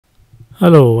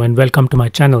Hello and welcome to my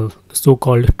channel, the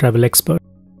so-called travel expert.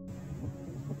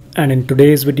 And in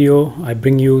today's video, I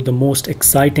bring you the most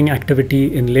exciting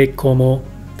activity in Lake Como,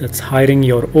 that's hiring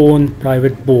your own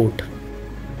private boat.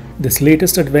 This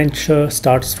latest adventure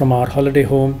starts from our holiday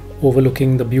home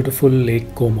overlooking the beautiful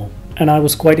Lake Como. And I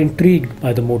was quite intrigued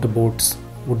by the motorboats.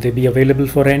 Would they be available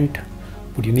for rent?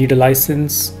 Would you need a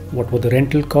license? What were the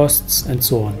rental costs? And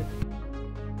so on.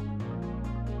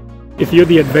 If you're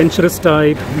the adventurous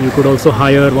type, you could also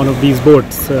hire one of these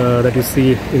boats that you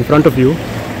see in front of you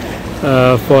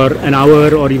for an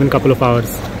hour or even a couple of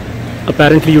hours.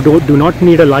 Apparently you do not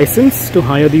need a license to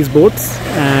hire these boats,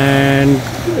 and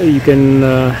you can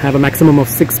have a maximum of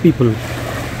 6 people.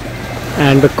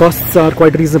 And the costs are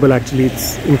quite reasonable actually.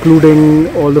 It's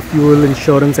including all the fuel,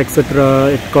 insurance,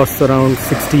 etc. It costs around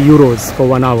 60 euros for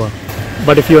 1 hour.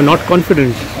 But if you're not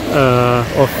confident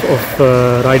of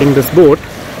riding this boat,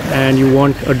 and you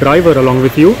want a driver along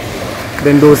with you,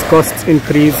 then those costs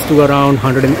increase to around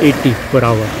 180 per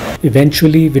hour.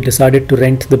 Eventually we decided to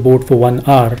rent the boat for 1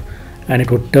 hour, and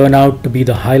it would turn out to be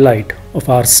the highlight of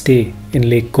our stay in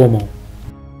Lake Como.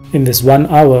 In this 1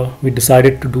 hour we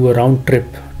decided to do a round trip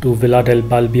to Villa del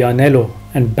Balbianello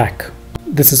and back.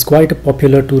 This is quite a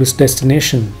popular tourist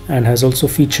destination and has also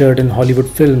featured in Hollywood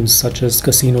films such as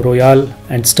Casino Royale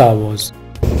and Star Wars.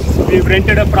 So we've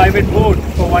rented a private boat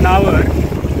for 1 hour,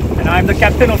 and I'm the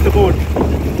captain of the boat,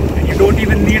 and you don't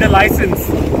even need a license.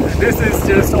 This is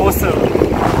just awesome.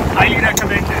 Highly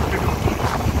recommended to do.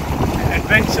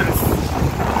 Adventurous.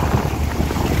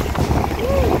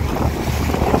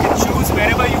 You can choose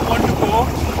wherever you want to go.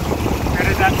 There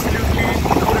is absolutely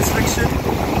no restriction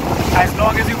as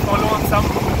long as you follow some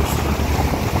rules.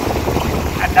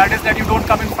 And that is that you don't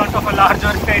come in front of a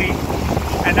larger ferry,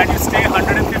 and that you stay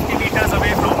 150 meters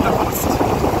away from the coast.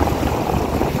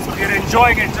 So if you're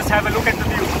enjoying it, just have a look at the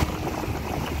view.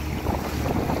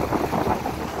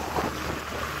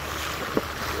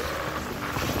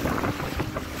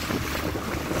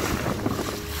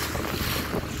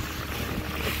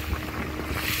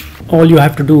 All you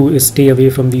have to do is stay away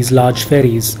from these large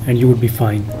ferries and you would be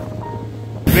fine.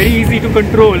 Very easy to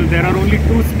control. There are only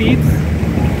 2 speeds.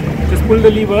 Just pull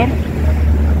the lever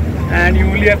and you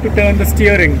only have to turn the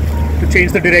steering to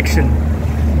change the direction.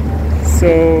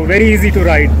 So very easy to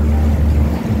ride.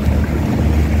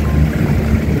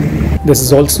 This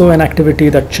is also an activity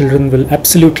that children will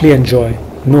absolutely enjoy.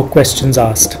 No questions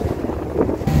asked.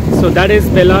 So that is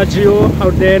Bellagio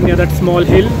out there near that small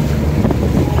hill.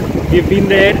 We've been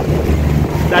there.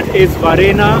 That is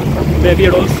Varenna, where we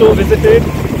had also visited.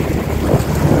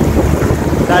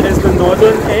 That is the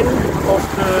northern end of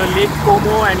the Lake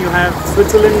Como, and you have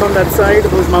Switzerland on that side,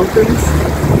 those mountains.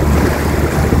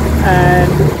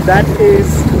 And that is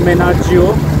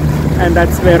Menaggio, and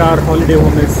that's where our holiday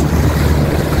home is.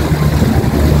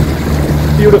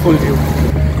 Beautiful view.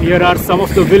 Here are some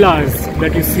of the villas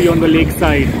that you see on the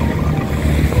lakeside.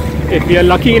 If we are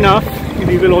lucky enough,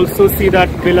 we will also see that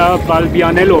Villa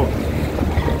Balbianello,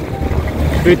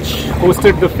 which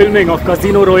hosted the filming of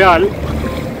Casino Royale,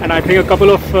 and I think a couple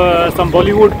of some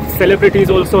Bollywood celebrities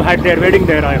also had their wedding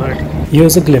there, I heard.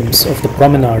 Here's a glimpse of the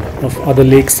promenade of other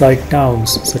lakeside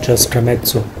towns such as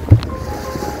Tremezzo.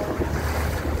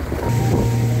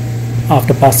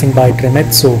 After passing by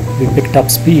Tremezzo, we picked up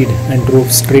speed and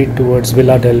drove straight towards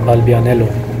Villa del Balbianello.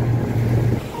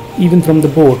 Even from the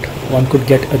boat, one could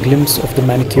get a glimpse of the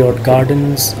manicured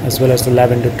gardens as well as the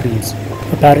lavender trees.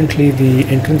 Apparently the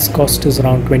entrance cost is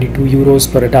around 22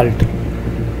 euros per adult.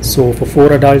 So for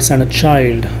 4 adults and a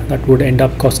child, that would end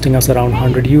up costing us around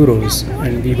 100 euros,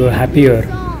 and we were happier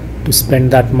to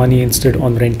spend that money instead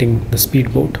on renting the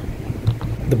speedboat.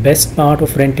 The best part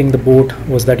of renting the boat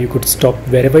was that you could stop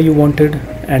wherever you wanted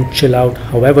and chill out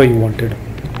however you wanted.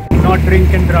 Not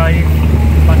drink and drive,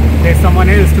 but there's someone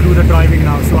else to do the driving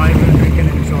now, so I will drink and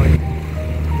enjoy.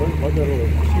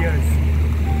 Cheers.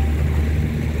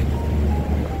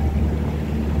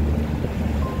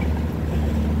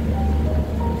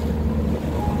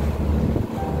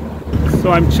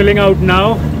 So I'm chilling out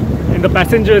now in the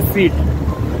passenger seat.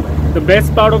 The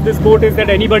best part of this boat is that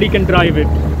anybody can drive it.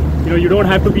 You don't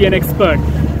have to be an expert.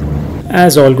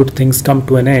 As all good things come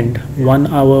to an end, 1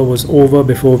 hour was over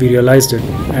before we realized it,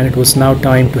 and it was now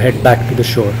time to head back to the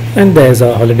shore. And there's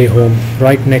our holiday home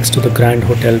right next to the Grand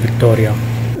Hotel Victoria.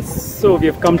 So we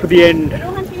have come to the end.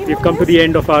 We've come to the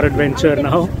end of our adventure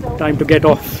now. Time to get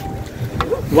off.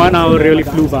 1 hour really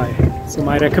flew by. So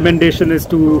my recommendation is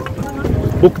to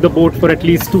book the boat for at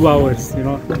least 2 hours.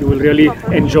 You will really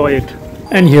enjoy it.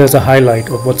 And here's a highlight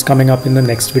of what's coming up in the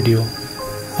next video.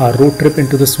 Our road trip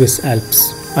into the Swiss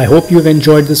Alps. I hope you've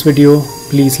enjoyed this video.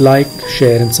 Please like,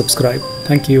 share and subscribe.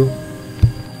 Thank you.